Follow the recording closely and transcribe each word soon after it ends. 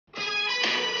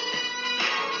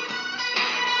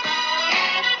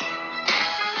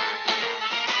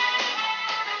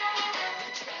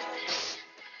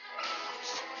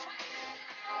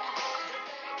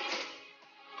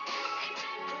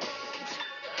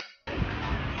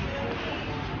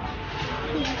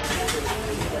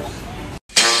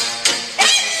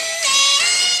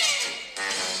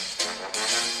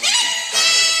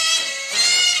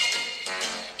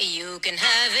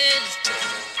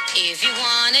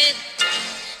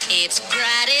It's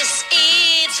gratis,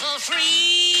 it's for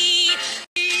free.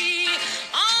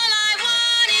 All I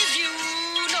want is you,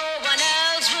 no one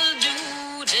else will do.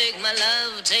 Take my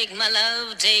love, take my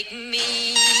love, take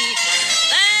me.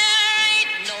 There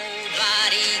ain't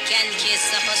nobody can kiss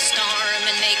up a storm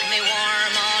and make me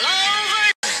warm all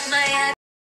over my.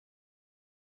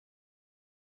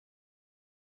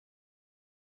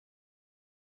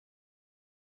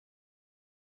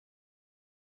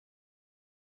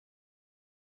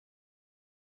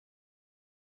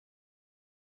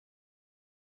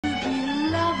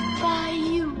 Loved by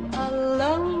you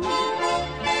alone.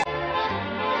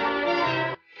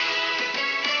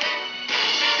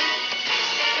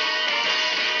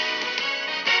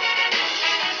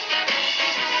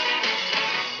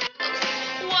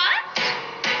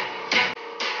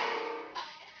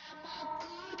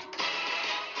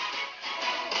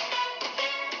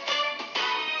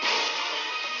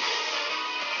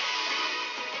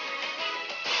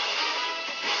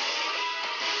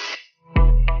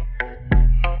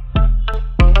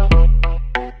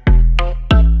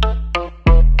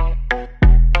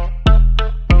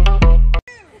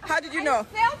 How did you know? I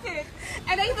felt it.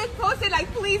 And I even posted like,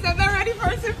 please, I'm not ready for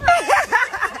a surprise.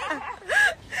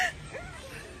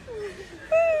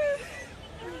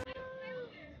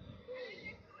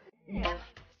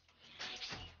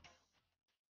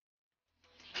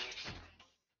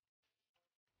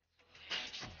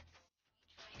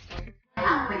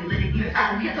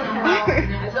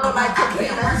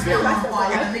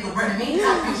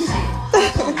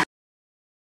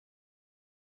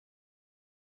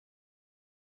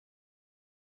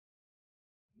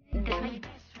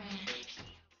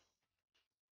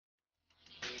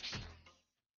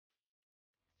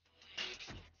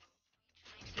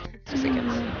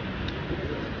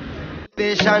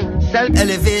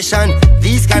 Self-elevation,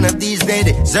 these kind of these they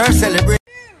deserve celebration.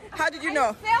 How did you know?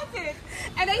 I felt it.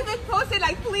 And I even posted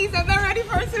like, please, I'm not ready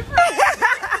for a surprise. I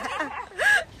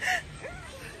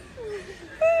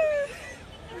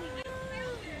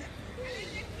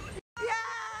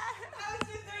was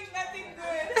just doing nothing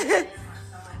good.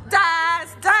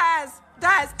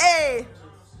 Daz, hey.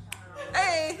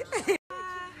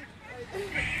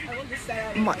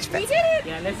 Much better. We did it.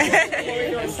 Yeah, let's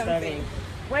do something.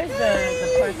 Where's the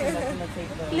person that's gonna take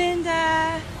the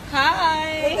Linda.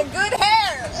 Hi. With the good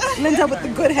hair. Linda with the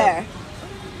good hair.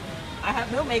 I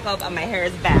have no makeup and my hair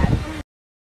is bad.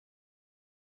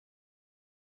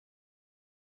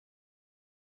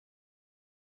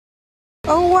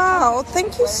 Oh wow,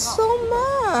 thank you so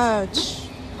much.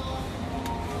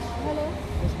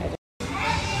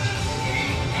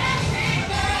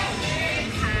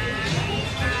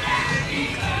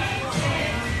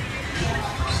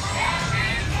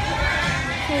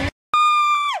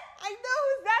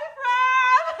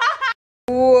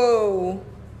 Whoa.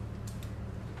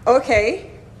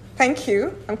 Okay. Thank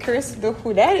you. I'm curious to know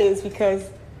who that is because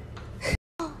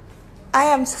I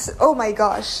am. Oh my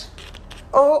gosh.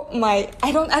 Oh my.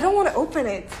 I don't want to open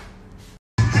it.